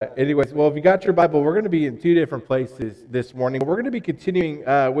Anyways, well, if you got your Bible, we're going to be in two different places this morning. We're going to be continuing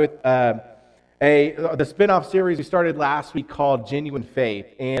with the spin-off series we started last week called Genuine Faith.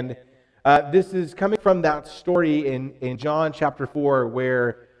 And this is coming from that story in John chapter 4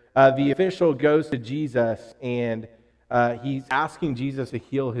 where the official goes to Jesus and he's asking Jesus to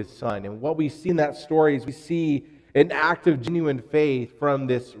heal his son. And what we see in that story is we see an act of genuine faith from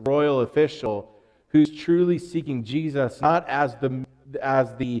this royal official who's truly seeking Jesus, not as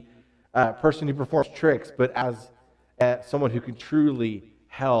the person who performs tricks, but as someone who can truly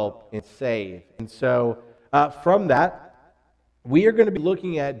help and save. And so from that, we are going to be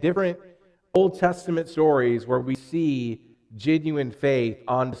looking at different Old Testament stories where we see genuine faith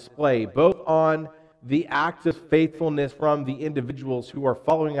on display, both on the act of faithfulness from the individuals who are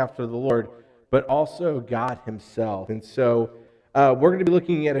following after the Lord, but also God himself. And so we're going to be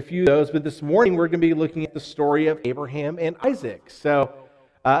looking at a few of those, but this morning we're going to be looking at the story of Abraham and Isaac. So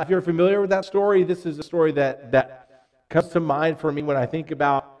if you're familiar with that story, this is a story that comes to mind for me when I think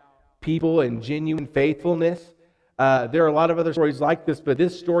about people and genuine faithfulness. There are a lot of other stories like this, but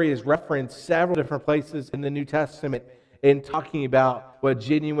this story is referenced several different places in the New Testament in talking about what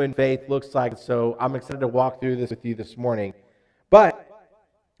genuine faith looks like. So I'm excited to walk through this with you this morning. But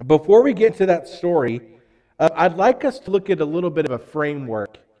before we get to that story, I'd like us to look at a little bit of a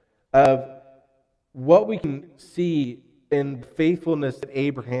framework of what we can see in the faithfulness that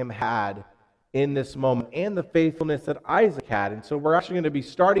Abraham had in this moment and the faithfulness that Isaac had. And so we're actually going to be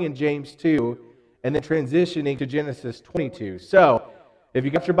starting in James 2 and then transitioning to Genesis 22. So if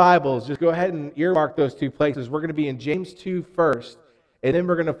you got your Bibles, just go ahead and earmark those two places. We're going to be in James 2 first, and then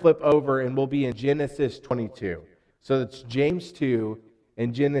we're going to flip over and we'll be in Genesis 22. So it's James 2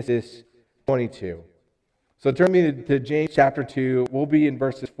 and Genesis 22. So turn me to James chapter 2. We'll be in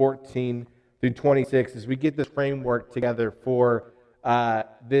verses 14 through 26 as we get this framework together for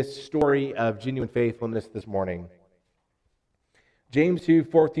this story of genuine faithfulness this morning. James 2,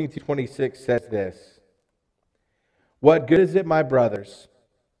 14 through 26 says this: "What good is it, my brothers,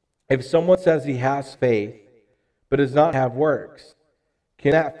 if someone says he has faith but does not have works?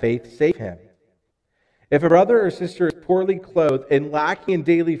 Can that faith save him? If a brother or sister is poorly clothed and lacking in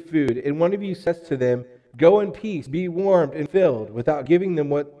daily food, and one of you says to them, 'Go in peace, be warmed and filled,' without giving them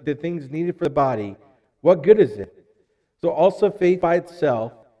what the things needed for the body, what good is it? So also faith by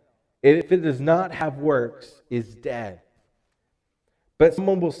itself, if it does not have works, is dead. But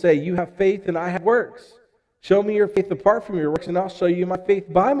someone will say, 'You have faith and I have works. Show me your faith apart from your works, and I'll show you my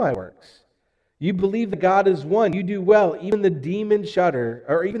faith by my works. You believe that God is one. You do well. Even the demons shudder,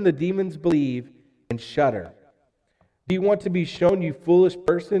 or even the demons believe and shudder. Do you want to be shown, you foolish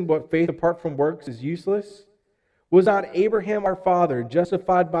person, what faith apart from works is useless? Was not Abraham our father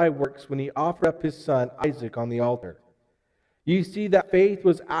justified by works when he offered up his son Isaac on the altar? You see that faith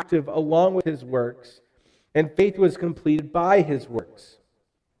was active along with his works, and faith was completed by his works.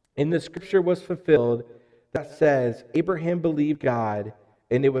 And the scripture was fulfilled that says, Abraham believed God,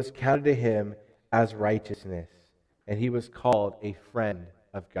 and it was counted to him as righteousness, and he was called a friend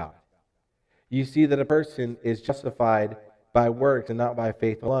of God. You see that a person is justified by works and not by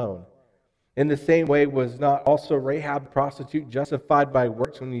faith alone. In the same way, was not also Rahab the prostitute justified by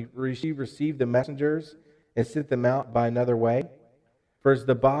works when she received the messengers and sent them out by another way? For as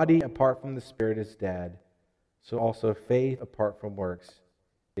the body apart from the spirit is dead, so also faith apart from works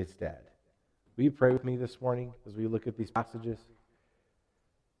is dead." Will you pray with me this morning as we look at these passages?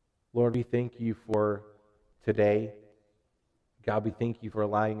 Lord, we thank you for today. God, we thank you for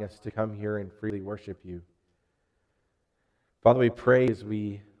allowing us to come here and freely worship you. Father, we pray as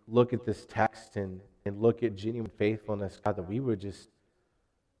we look at this text and look at genuine faithfulness, God, that we would just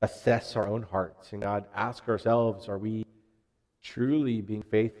assess our own hearts and, God, ask ourselves, are we truly being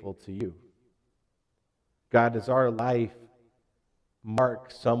faithful to you? God, does our life mark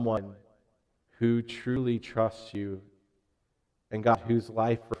someone who truly trusts you and, God, whose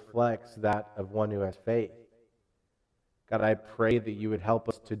life reflects that of one who has faith? God, I pray that you would help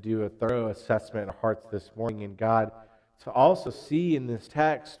us to do a thorough assessment of our hearts this morning, and God, to also see in this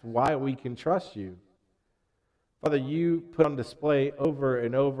text why we can trust you. Father, you put on display over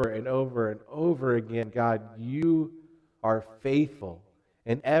and over and over and over again, God, you are faithful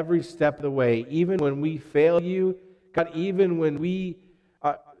in every step of the way, even when we fail you, God, even when we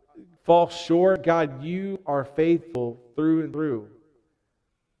fall short, God, you are faithful through and through.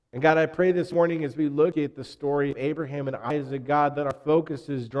 And God, I pray this morning as we look at the story of Abraham and Isaac, God, that our focus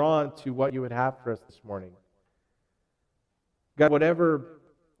is drawn to what you would have for us this morning. God, whatever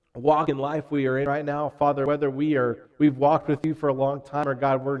walk in life we are in right now, Father, whether we've walked with you for a long time, or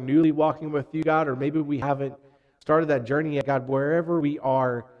God, we're newly walking with you, God, or maybe we haven't started that journey yet, God, wherever we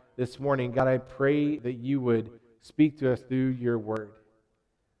are, this morning. God, I pray that you would speak to us through your word.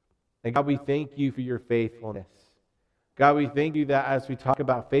 And God, we thank you for your faithfulness. God, we thank you that as we talk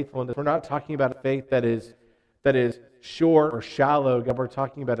about faithfulness, we're not talking about a faith that is short or shallow. God, we're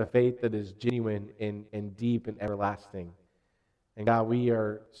talking about a faith that is genuine and deep and everlasting. And God, we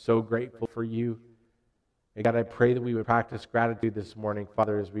are so grateful for you. And God, I pray that we would practice gratitude this morning,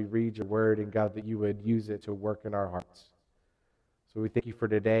 Father, as we read your word, and God, that you would use it to work in our hearts. So we thank you for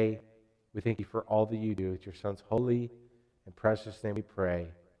today. We thank you for all that you do. It's your Son's holy and precious name we pray.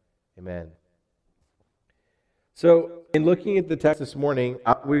 Amen. So in looking at the text this morning,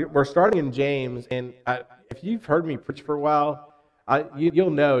 we're starting in James, and if you've heard me preach for a while, you'll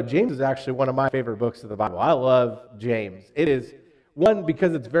know James is actually one of my favorite books of the Bible. I love James. It is, one,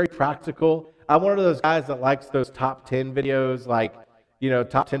 because it's very practical. I'm one of those guys that likes those top 10 videos, like,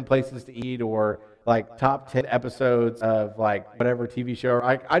 top 10 places to eat, or like top 10 episodes of like whatever TV show.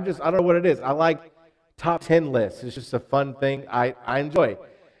 I don't know what it is. I like top 10 lists. It's just a fun thing I enjoy.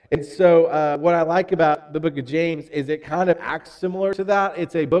 And so what I like about the book of James is it kind of acts similar to that.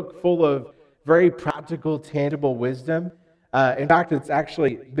 It's a book full of very practical, tangible wisdom. In fact, it's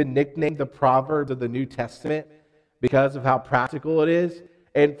actually been nicknamed the Proverbs of the New Testament because of how practical it is.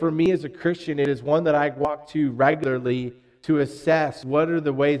 And for me as a Christian, it is one that I walk to regularly to assess what are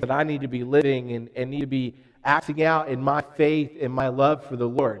the ways that I need to be living and need to be acting out in my faith and my love for the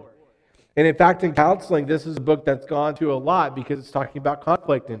Lord. And in fact, in counseling, this is a book that's gone to a lot because it's talking about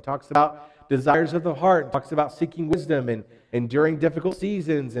conflict and talks about desires of the heart, and talks about seeking wisdom and enduring difficult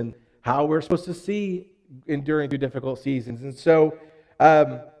seasons and how we're supposed to see enduring through difficult seasons. And so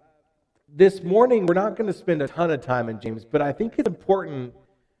this morning, we're not going to spend a ton of time in James, but I think it's important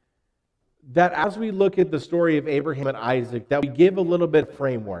that as we look at the story of Abraham and Isaac, that we give a little bit of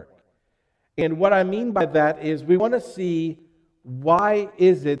framework. And what I mean by that is we want to see why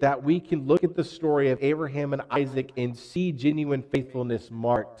is it that we can look at the story of Abraham and Isaac and see genuine faithfulness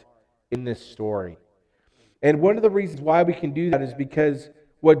marked in this story. And one of the reasons why we can do that is because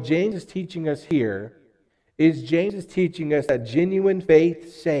what James is teaching us here is James is teaching us that genuine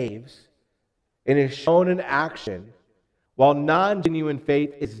faith saves and is shown in action, while non-genuine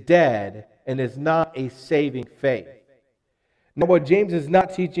faith is dead and is not a saving faith. Now, what James is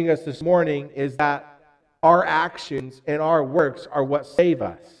not teaching us this morning is that our actions and our works are what save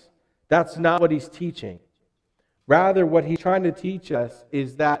us. That's not what he's teaching. Rather, what he's trying to teach us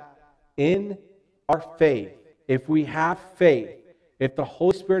is that in our faith, if we have faith, if the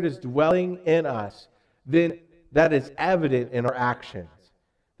Holy Spirit is dwelling in us, then that is evident in our actions.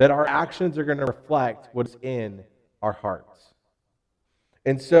 That our actions are going to reflect what's in our hearts.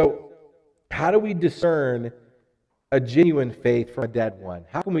 And so, how do we discern a genuine faith from a dead one?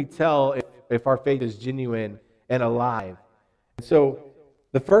 How can we tell if our faith is genuine and alive? And so,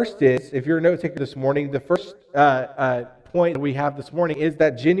 the first is, if you're a note taker this morning, the first point that we have this morning is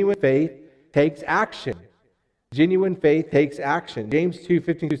that genuine faith takes action. Genuine faith takes action. James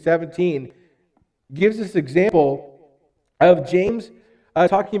 2:15-17 gives us an example of James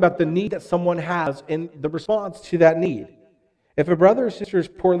talking about the need that someone has and the response to that need. If a brother or sister is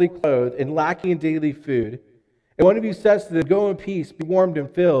poorly clothed and lacking in daily food, and one of you says to them, "Go in peace, be warmed and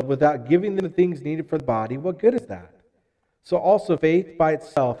filled," without giving them the things needed for the body, what good is that? So also faith by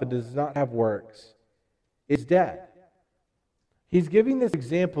itself, it does not have works, is dead. He's giving this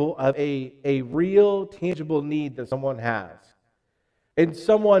example of a real, tangible need that someone has. And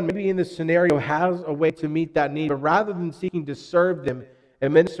someone, maybe in this scenario, has a way to meet that need, but rather than seeking to serve them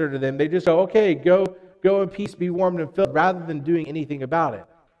and minister to them, they just go, "Okay, go in peace, be warmed and filled," rather than doing anything about it.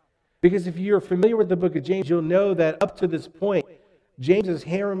 Because if you're familiar with the book of James, you'll know that up to this point, James is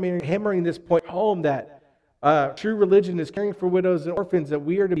hammering this point home that true religion is caring for widows and orphans, that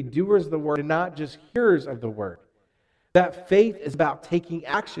we are to be doers of the word and not just hearers of the word. That faith is about taking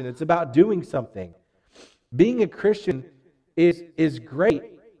action. It's about doing something. Being a Christian is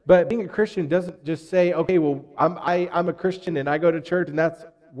great, but being a Christian doesn't just say, "Okay, well, I'm a Christian and I go to church and that's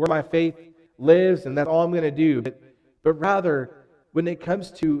where my faith lives and that's all I'm going to do." But rather, when it comes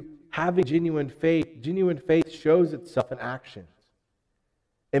to having genuine faith shows itself in actions.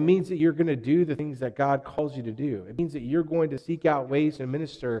 It means that you're going to do the things that God calls you to do. It means that you're going to seek out ways to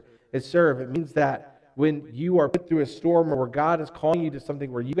minister and serve. It means that when you are put through a storm or where God is calling you to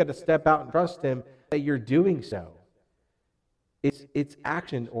something where you got to step out and trust Him, that you're doing so. It's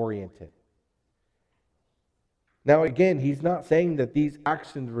action oriented. Now again, he's not saying that these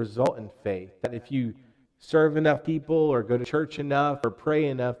actions result in faith, that if you serve enough people or go to church enough or pray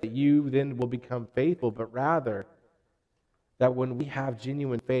enough that you then will become faithful, but rather that when we have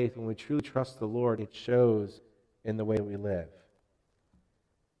genuine faith, when we truly trust the Lord, it shows in the way we live.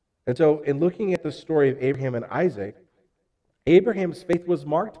 And so in looking at the story of Abraham and Isaac, Abraham's faith was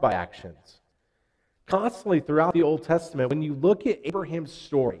marked by actions. Constantly throughout the Old Testament, when you look at Abraham's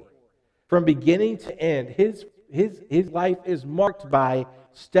story, from beginning to end, his life is marked by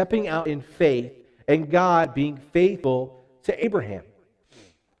stepping out in faith and God being faithful to Abraham.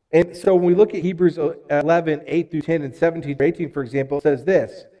 And so when we look at Hebrews 11, 8 through 10, and 17 through 18, for example, it says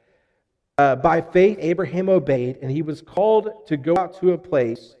this, by faith Abraham obeyed, and he was called to go out to a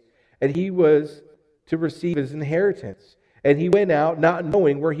place, and he was to receive his inheritance. And he went out not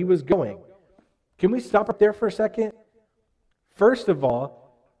knowing where he was going. Can we stop right there for a second? First of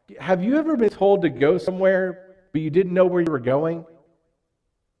all, have you ever been told to go somewhere, but you didn't know where you were going?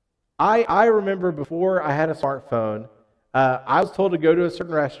 I remember before I had a smartphone, I was told to go to a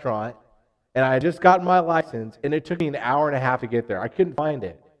certain restaurant, and I had just gotten my license, and it took me an hour and a half to get there. I couldn't find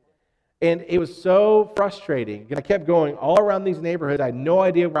it. And it was so frustrating. And I kept going all around these neighborhoods. I had no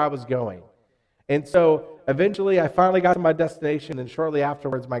idea where I was going. And so eventually I finally got to my destination, and shortly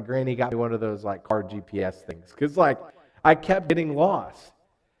afterwards my granny got me one of those like car GPS things. Because I kept getting lost.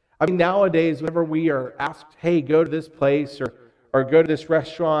 I mean, nowadays, whenever we are asked, hey, go to this place or go to this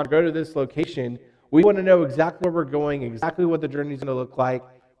restaurant, go to this location, we want to know exactly where we're going, exactly what the journey is going to look like,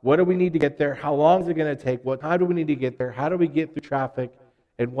 what do we need to get there, how long is it going to take, what time do we need to get there, how do we get through traffic,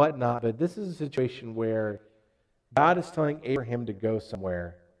 and whatnot. But this is a situation where God is telling Abraham to go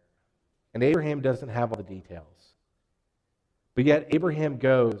somewhere, and Abraham doesn't have all the details. But yet Abraham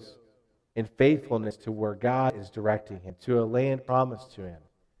goes in faithfulness to where God is directing him, to a land promised to him.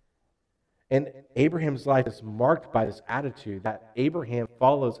 And Abraham's life is marked by this attitude that Abraham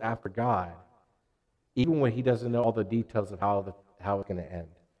follows after God, even when he doesn't know all the details of how it's going to end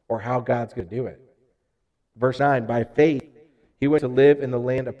or how God's going to do it. Verse 9, by faith he went to live in the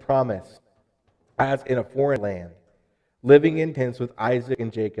land of promise, as in a foreign land, living in tents with Isaac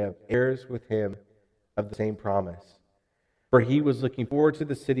and Jacob, heirs with him of the same promise. For he was looking forward to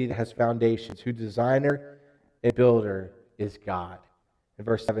the city that has foundations, whose designer and builder is God. In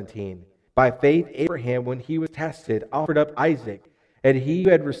verse 17, by faith Abraham, when he was tested, offered up Isaac, and he who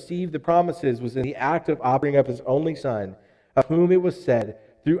had received the promises was in the act of offering up his only son, of whom it was said,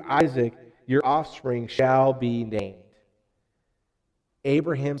 through Isaac your offspring shall be named.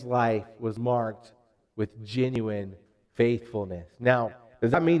 Abraham's life was marked with genuine faithfulness. Now, does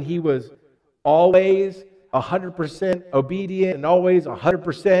that mean he was always 100% obedient and always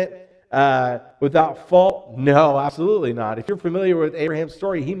 100% without fault? No, absolutely not. If you're familiar with Abraham's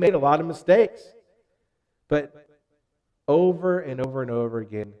story, he made a lot of mistakes. But over and over and over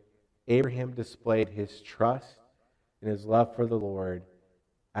again, Abraham displayed his trust and his love for the Lord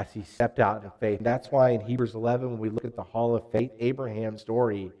as he stepped out in faith. And that's why in Hebrews 11, when we look at the Hall of Faith, Abraham's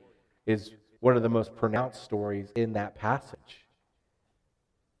story is one of the most pronounced stories in that passage.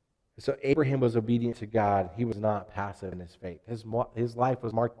 So Abraham was obedient to God. He was not passive in his faith. His life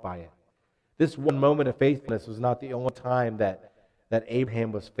was marked by it. This one moment of faithfulness was not the only time that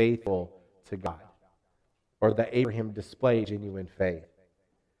Abraham was faithful to God, or that Abraham displayed genuine faith.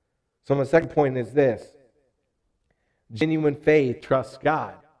 So my second point is this. Genuine faith trusts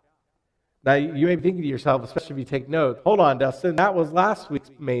God. Now, you may be thinking to yourself, especially if you take notes, hold on, Dustin, that was last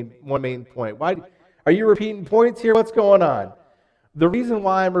week's main point. Why are you repeating points here? What's going on? The reason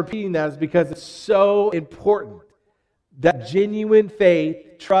why I'm repeating that is because it's so important that genuine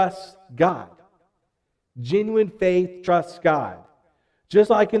faith trusts God. Genuine faith trusts God. Just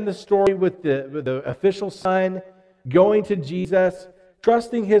like in the story with the official son going to Jesus,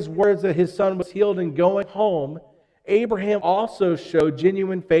 trusting his words that his son was healed and going home, Abraham also showed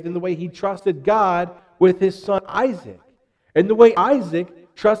genuine faith in the way he trusted God with his son Isaac, and the way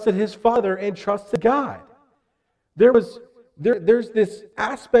Isaac trusted his father and trusted God. There's this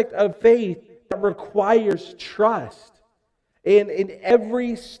aspect of faith that requires trust. And in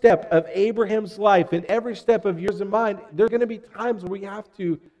every step of Abraham's life, in every step of yours and mine, there are going to be times where we have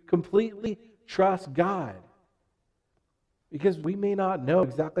to completely trust God, because we may not know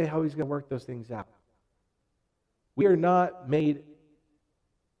exactly how he's going to work those things out. We are not made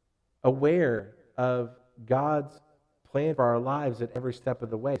aware of God's plan for our lives at every step of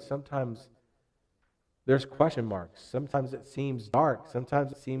the way. Sometimes there's question marks. Sometimes it seems dark.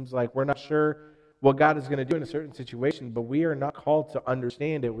 Sometimes it seems like we're not sure what God is going to do in a certain situation, but we are not called to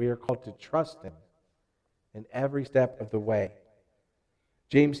understand it. We are called to trust him in every step of the way.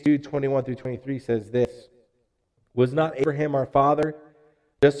 James 2:21-23 says this, was not Abraham our father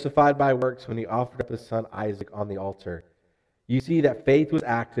justified by works when he offered up his son Isaac on the altar? You see that faith was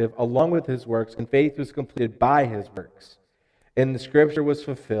active along with his works, and faith was completed by his works. And the scripture was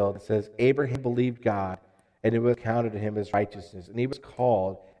fulfilled. It says, Abraham believed God, and it was counted to him as righteousness. And he was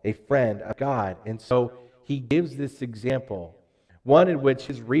called a friend of God. And so he gives this example, one in which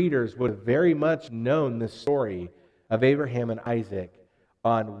his readers would have very much known the story of Abraham and Isaac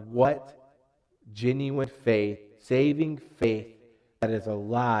on what genuine faith, saving faith that is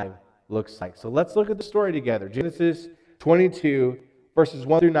alive looks like. So let's look at the story together. Genesis 22, verses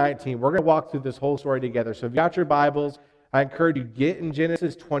 1 through 19. We're going to walk through this whole story together. So if you got your Bibles, I encourage you to get in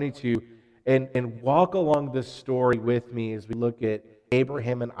Genesis 22 and walk along this story with me as we look at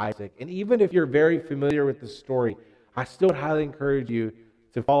Abraham and Isaac. And even if you're very familiar with the story, I still would highly encourage you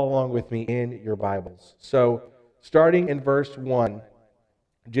to follow along with me in your Bibles. So starting in verse 1,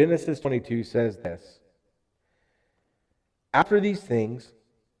 Genesis 22 says this. After these things,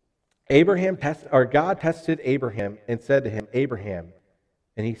 God tested Abraham and said to him, Abraham,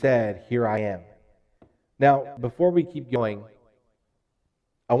 and he said, here I am. Now, before we keep going,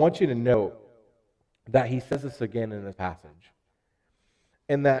 I want you to note that he says this again in this passage.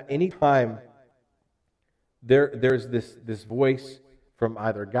 And that anytime there's this voice from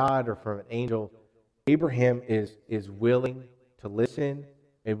either God or from an angel, Abraham is willing to listen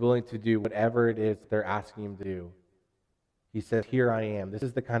and willing to do whatever it is they're asking him to do. He says, here I am. This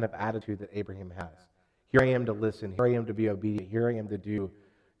is the kind of attitude that Abraham has. Here I am to listen. Here I am to be obedient. Here I am to do,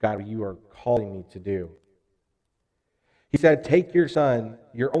 God, what you are calling me to do. He said, take your son,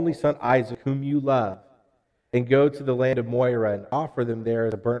 your only son Isaac, whom you love, and go to the land of Moriah and offer them there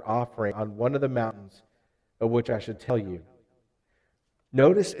as a burnt offering on one of the mountains of which I should tell you.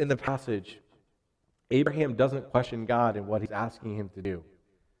 Notice in the passage, Abraham doesn't question God in what he's asking him to do.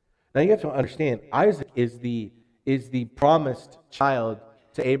 Now you have to understand, Isaac is the promised child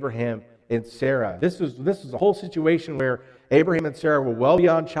to Abraham and Sarah. This was a whole situation where Abraham and Sarah were well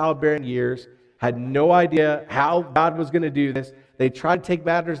beyond childbearing years, had no idea how God was going to do this. They tried to take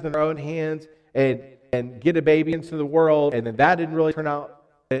matters in their own hands and get a baby into the world, and then that didn't really turn out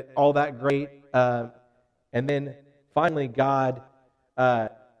all that great. And then finally God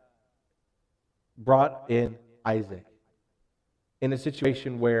brought in Isaac in a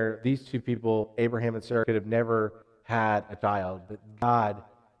situation where these two people, Abraham and Sarah, could have never had a child. But God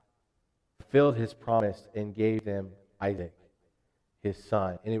fulfilled his promise and gave them Isaac, his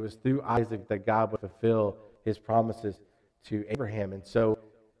son. And it was through Isaac that God would fulfill his promises to Abraham. And so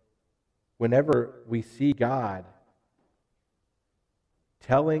whenever we see God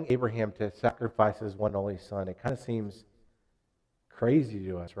telling Abraham to sacrifice his one only son, it kind of seems crazy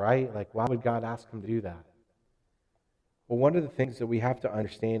to us, right? Like, why would God ask him to do that? Well, one of the things that we have to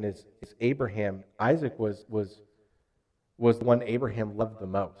understand is Abraham, Isaac was the one Abraham loved the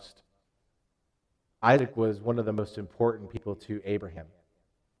most. Isaac was one of the most important people to Abraham.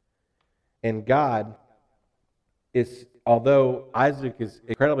 And God is, although Isaac is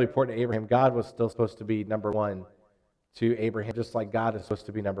incredibly important to Abraham, God was still supposed to be number one to Abraham, just like God is supposed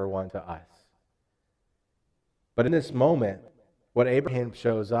to be number one to us. But in this moment, what Abraham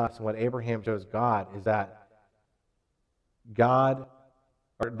shows us and what Abraham shows God is that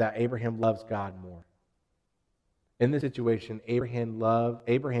Abraham loves God more. In this situation, Abraham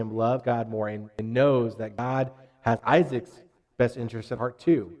loved God more and knows that God has Isaac's best interest at heart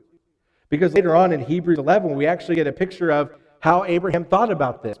too. Because later on in Hebrews 11, we actually get a picture of how Abraham thought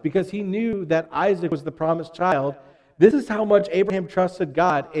about this. Because he knew that Isaac was the promised child. This is how much Abraham trusted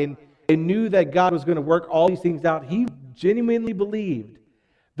God and knew that God was going to work all these things out. He genuinely believed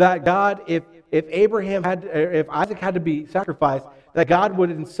that God, if Isaac had to be sacrificed, that God would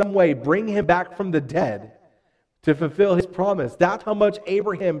in some way bring him back from the dead to fulfill his promise. That's how much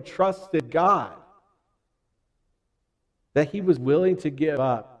Abraham trusted God, that he was willing to give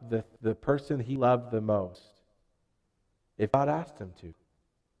up the person he loved the most if God asked him to.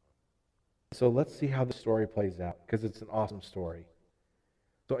 So let's see how the story plays out, because it's an awesome story.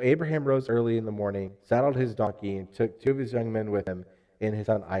 So Abraham rose early in the morning, saddled his donkey, and took two of his young men with him and his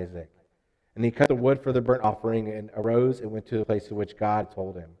son Isaac. And he cut the wood for the burnt offering and arose and went to the place to which God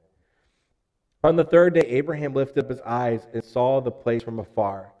told him. On the third day, Abraham lifted up his eyes and saw the place from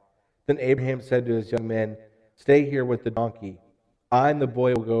afar. Then Abraham said to his young men, "Stay here with the donkey. I and the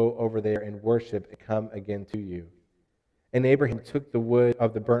boy will go over there and worship and come again to you." And Abraham took the wood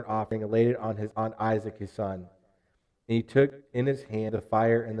of the burnt offering and laid it on Isaac his son. And he took in his hand the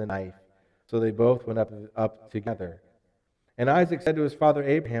fire and the knife. So they both went up together. And Isaac said to his father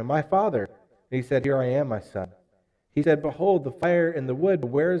Abraham, "My father." And he said, "Here I am, my son." He said, "Behold, the fire and the wood, but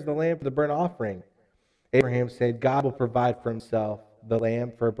where is the lamb for the burnt offering?" Abraham said, "God will provide for himself the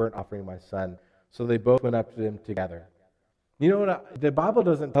lamb for a burnt offering, my son." So they both went up to him together. You know what? The Bible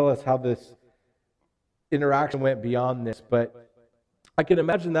doesn't tell us how this interaction went beyond this, but I can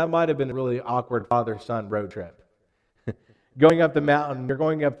imagine that might have been a really awkward father-son road trip. Going up the mountain, you're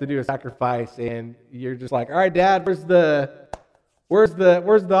going up to do a sacrifice, and you're just like, all right, Dad, where's the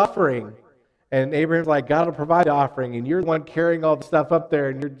offering? And Abraham's like, God will provide the offering, and you're the one carrying all the stuff up there,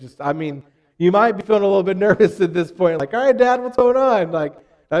 and you're just, you might be feeling a little bit nervous at this point, like, all right, Dad, what's going on? Like, did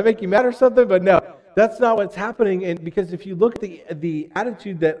I make you mad or something? But no, that's not what's happening. And because if you look at the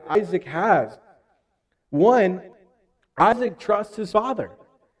attitude that Isaac has, one, Isaac trusts his father.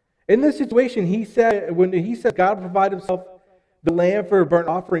 In this situation, when he said, God will provide himself the lamb for a burnt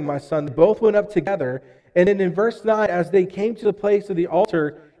offering, my son, they both went up together. And then in verse 9, as they came to the place of the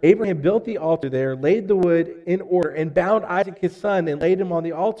altar, Abraham built the altar there, laid the wood in order, and bound Isaac his son, and laid him on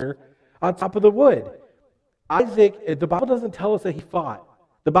the altar on top of the wood. Isaac, the Bible doesn't tell us that he fought.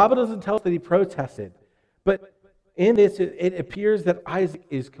 The Bible doesn't tell us that he protested. But in this, it appears that Isaac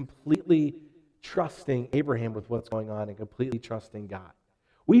is completely trusting Abraham with what's going on and completely trusting God.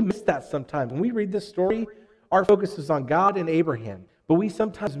 We miss that sometimes. When we read this story, our focus is on God and Abraham, but we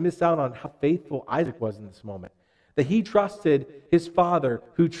sometimes miss out on how faithful Isaac was in this moment. That he trusted his father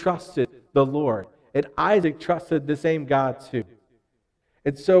who trusted the Lord. And Isaac trusted the same God too.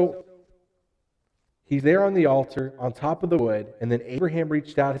 And so he's there on the altar on top of the wood, and then Abraham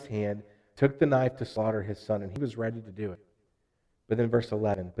reached out his hand, took the knife to slaughter his son, and he was ready to do it. But then verse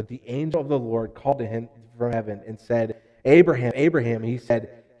 11, but the angel of the Lord called to him from heaven and said, Abraham, Abraham. He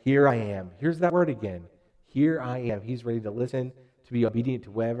said, here I am. Here's that word again. Here I am. He's ready to listen, to be obedient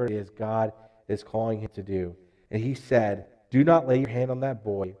to whatever it is God is calling him to do. And he said, do not lay your hand on that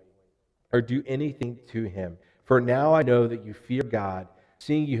boy or do anything to him. For now I know that you fear God,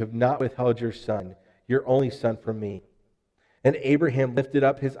 seeing you have not withheld your son, your only son, from me. And Abraham lifted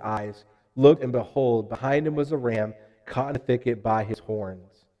up his eyes, looked, and behold, behind him was a ram caught in a thicket by his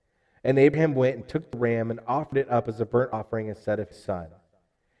horns. And Abraham went and took the ram and offered it up as a burnt offering instead of his son.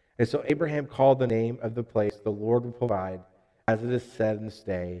 And so Abraham called the name of the place, the Lord will provide, as it is said in this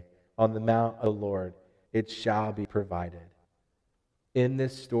day, on the mount of the Lord it shall be provided. In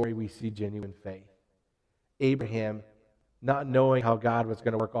this story we see genuine faith. Abraham, not knowing how God was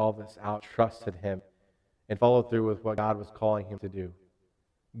going to work all this out, trusted him and followed through with what God was calling him to do.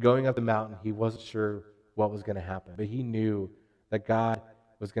 Going up the mountain, he wasn't sure what was going to happen, but he knew that God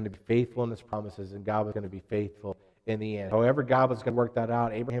was going to be faithful in his promises and God was going to be faithful in the end. However God was going to work that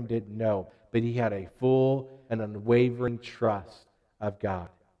out, Abraham didn't know, but he had a full and unwavering trust of God.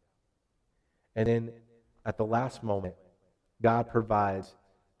 And then at the last moment, God provides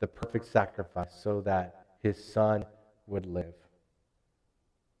the perfect sacrifice so that his son would live.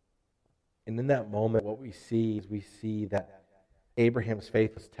 And in that moment, what we see that Abraham's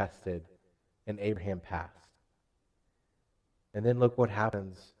faith was tested and Abraham passed. And then look what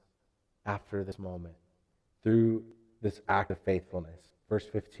happens after this moment, through this act of faithfulness. Verse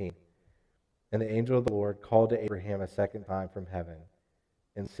 15. And the angel of the Lord called to Abraham a second time from heaven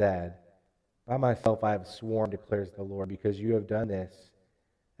and said, by myself I have sworn, declares the Lord, because you have done this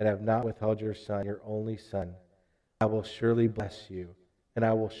and have not withheld your son, your only son. I will surely bless you, and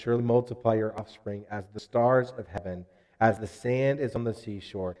I will surely multiply your offspring as the stars of heaven, as the sand is on the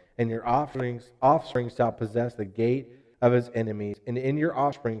seashore, and your offspring shall possess the gate of his enemies, and in your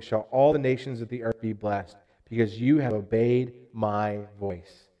offspring shall all the nations of the earth be blessed, because you have obeyed my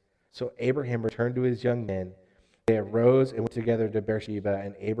voice. So Abraham returned to his young men. They arose and went together to Beersheba,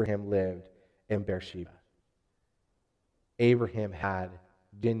 and Abraham lived in Beersheba. Abraham had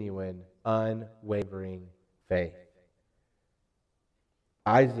genuine, unwavering faith.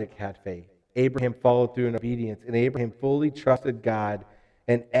 Isaac had faith. Abraham followed through in obedience, and Abraham fully trusted God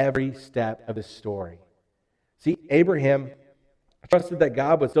in every step of his story. See, Abraham trusted that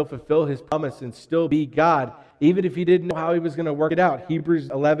God would still fulfill his promise and still be God, even if he didn't know how he was going to work it out. Hebrews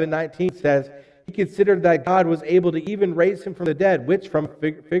 11:19 says, he considered that God was able to even raise him from the dead, which, from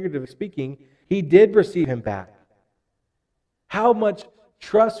figuratively speaking, he did receive him back. How much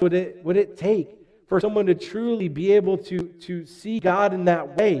trust would it take for someone to truly be able to see God in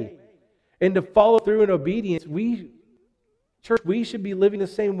that way and to follow through in obedience? Church, we should be living the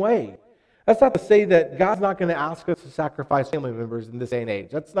same way. That's not to say that God's not going to ask us to sacrifice family members in this day and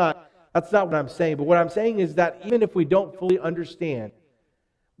age. That's not what I'm saying. But what I'm saying is that even if we don't fully understand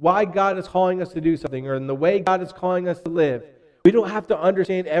why God is calling us to do something or in the way God is calling us to live, we don't have to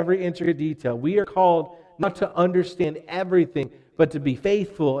understand every intricate detail. We are called not to understand everything, but to be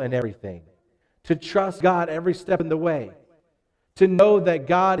faithful in everything. To trust God every step in the way. To know that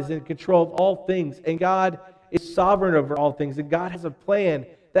God is in control of all things and God is sovereign over all things and God has a plan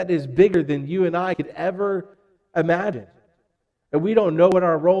that is bigger than you and I could ever imagine. And we don't know what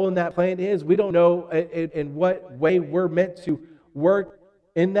our role in that plan is. We don't know in what way we're meant to work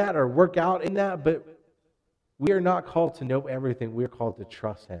in that or work out in that, but we are not called to know everything. We are called to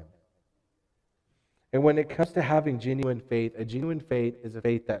trust him. And when it comes to having genuine faith, a genuine faith is a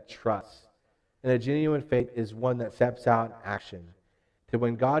faith that trusts. And a genuine faith is one that steps out in action. To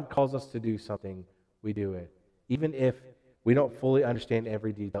when God calls us to do something, we do it. Even if we don't fully understand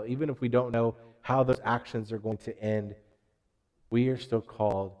every detail, even if we don't know how those actions are going to end, we are still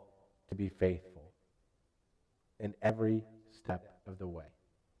called to be faithful in every step of the way.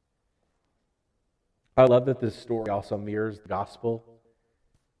 I love that this story also mirrors the gospel,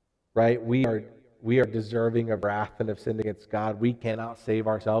 right? We are deserving of wrath and have sinned against God. We cannot save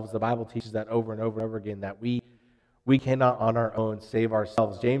ourselves. The Bible teaches that over and over and over again, that we cannot on our own save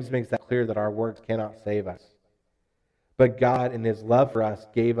ourselves. James makes that clear that our works cannot save us. But God, in his love for us,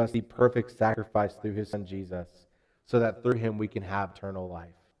 gave us the perfect sacrifice through his son Jesus, so that through him we can have eternal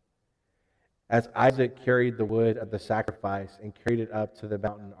life. As Isaac carried the wood of the sacrifice and carried it up to the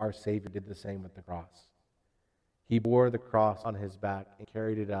mountain, our Savior did the same with the cross. He bore the cross on his back and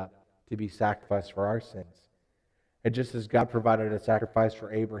carried it up to be sacrificed for our sins. And just as God provided a sacrifice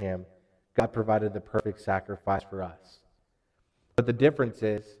for Abraham, God provided the perfect sacrifice for us. But the difference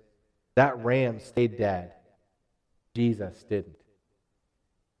is that ram stayed dead. Jesus didn't.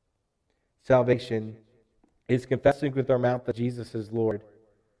 Salvation is confessing with our mouth that Jesus is Lord,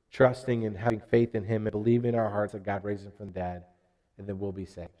 trusting and having faith in him, and believing in our hearts that God raised him from the dead, and then we'll be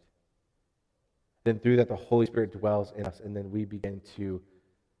saved. Then through that, the Holy Spirit dwells in us, and then we begin to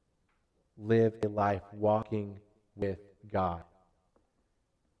live a life walking with God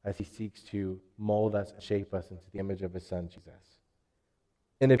as he seeks to mold us and shape us into the image of his son, Jesus.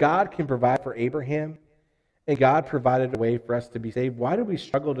 And if God can provide for Abraham, and God provided a way for us to be saved, why do we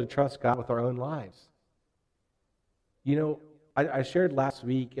struggle to trust God with our own lives? You know, I shared last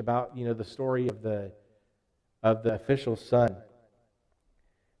week about, the story of the official's son.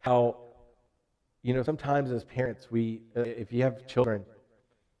 How, sometimes as parents, if you have children,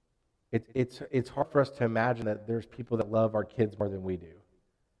 it's hard for us to imagine that there's people that love our kids more than we do.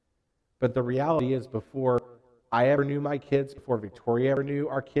 But the reality is, before I ever knew my kids, before Victoria ever knew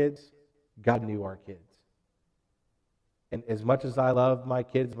our kids, God knew our kids. And as much as I love my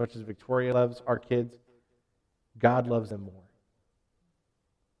kids, as much as Victoria loves our kids, God loves them more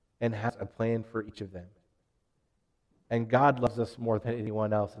and has a plan for each of them. And God loves us more than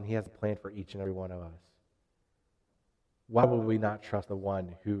anyone else, and he has a plan for each and every one of us. Why would we not trust the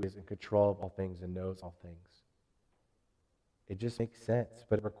one who is in control of all things and knows all things? It just makes sense,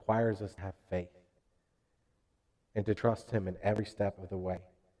 but it requires us to have faith and to trust him in every step of the way.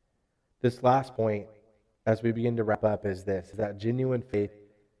 This last point, as we begin to wrap up, is that genuine faith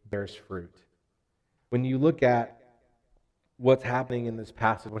bears fruit. When you look at what's happening in this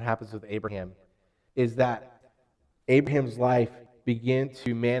passage, what happens with Abraham, is that Abraham's life began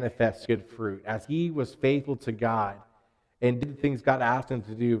to manifest good fruit. As he was faithful to God and did the things God asked him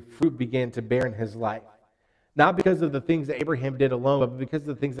to do, fruit began to bear in his life. Not because of the things that Abraham did alone, but because of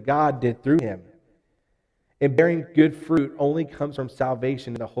the things that God did through him. And bearing good fruit only comes from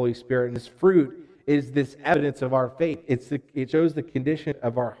salvation in the Holy Spirit. And this fruit is this evidence of our faith. It shows the condition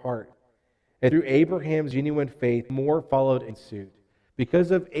of our heart. And through Abraham's genuine faith, more followed in suit. Because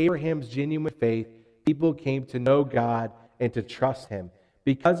of Abraham's genuine faith, people came to know God and to trust him.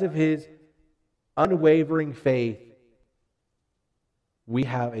 Because of his unwavering faith, we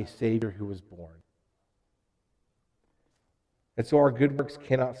have a Savior who was born. And so our good works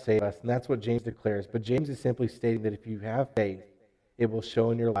cannot save us, and that's what James declares. But James is simply stating that if you have faith, it will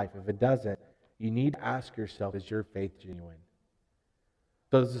show in your life. If it doesn't, you need to ask yourself, is your faith genuine?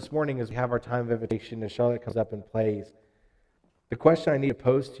 So this morning, as we have our time of invitation, as Charlotte comes up and plays, the question I need to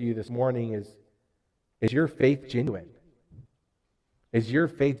pose to you this morning is your faith genuine? Is your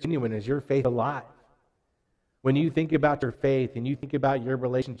faith genuine? Is your faith alive? When you think about your faith and you think about your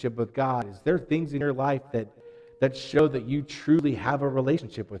relationship with God, is there things in your life that show that you truly have a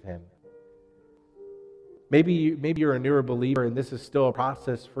relationship with him? Maybe you're a newer believer and this is still a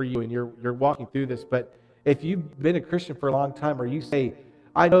process for you and you're walking through this, but if you've been a Christian for a long time, or you say,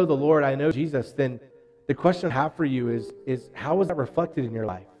 I know the Lord, I know Jesus, then the question I have for you is how is that reflected in your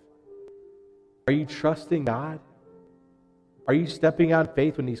life? Are you trusting God? Are you stepping out in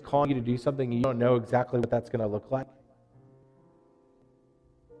faith when he's calling you to do something and you don't know exactly what that's going to look like?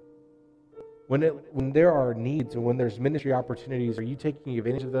 When there are needs and when there's ministry opportunities, are you taking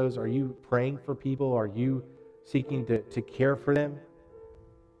advantage of those? Are you praying for people? Are you seeking to care for them?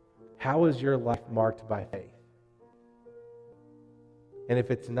 How is your life marked by faith? And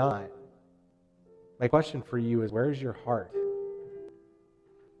if it's not, my question for you is, where is your heart?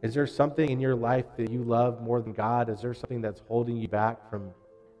 Is there something in your life that you love more than God? Is there something that's holding you back from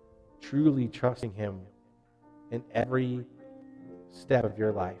truly trusting Him in every step of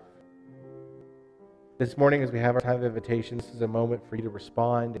your life? This morning, as we have our time of invitation, this is a moment for you to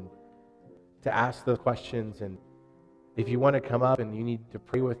respond and to ask those questions. And if you want to come up and you need to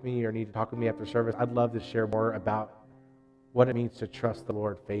pray with me or need to talk with me after service, I'd love to share more about what it means to trust the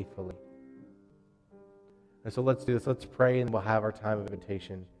Lord faithfully. And so let's do this. Let's pray and we'll have our time of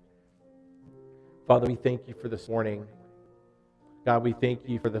invitation. Father, we thank you for this morning. God, we thank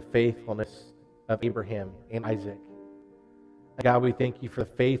you for the faithfulness of Abraham and Isaac. God, we thank you for the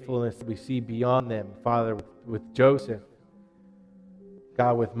faithfulness that we see beyond them, Father, with Joseph.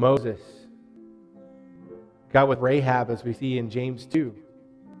 God, with Moses. God, with Rahab, as we see in James 2.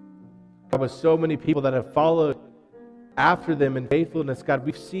 God, with so many people that have followed after them in faithfulness, God,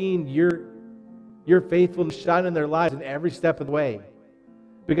 we've seen your faithfulness shine in their lives in every step of the way.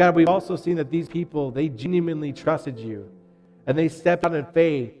 But God, we've also seen that these people, they genuinely trusted you. And they stepped out in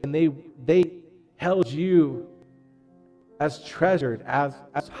faith, and they held you as treasured, as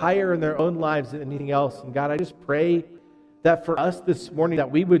higher in their own lives than anything else. And God, I just pray that for us this morning,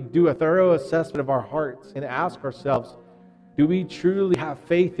 that we would do a thorough assessment of our hearts and ask ourselves, do we truly have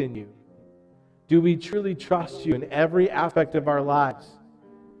faith in you? Do we truly trust you in every aspect of our lives?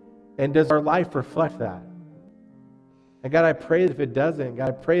 And does our life reflect that? And God, I pray that if it doesn't, God,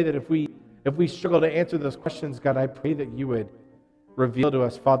 I pray that if we struggle to answer those questions, God, I pray that you would reveal to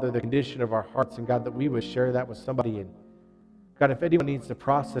us, Father, the condition of our hearts, and God, that we would share that with somebody. And God, if anyone needs to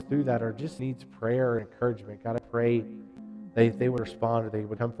process through that or just needs prayer or encouragement, God, I pray that they would respond or they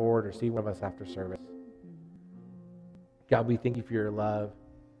would come forward or see one of us after service. God, we thank you for your love,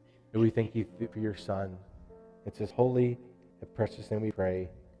 and we thank you for your Son. It's His holy and precious name we pray.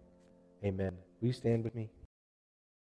 Amen. Will you stand with me?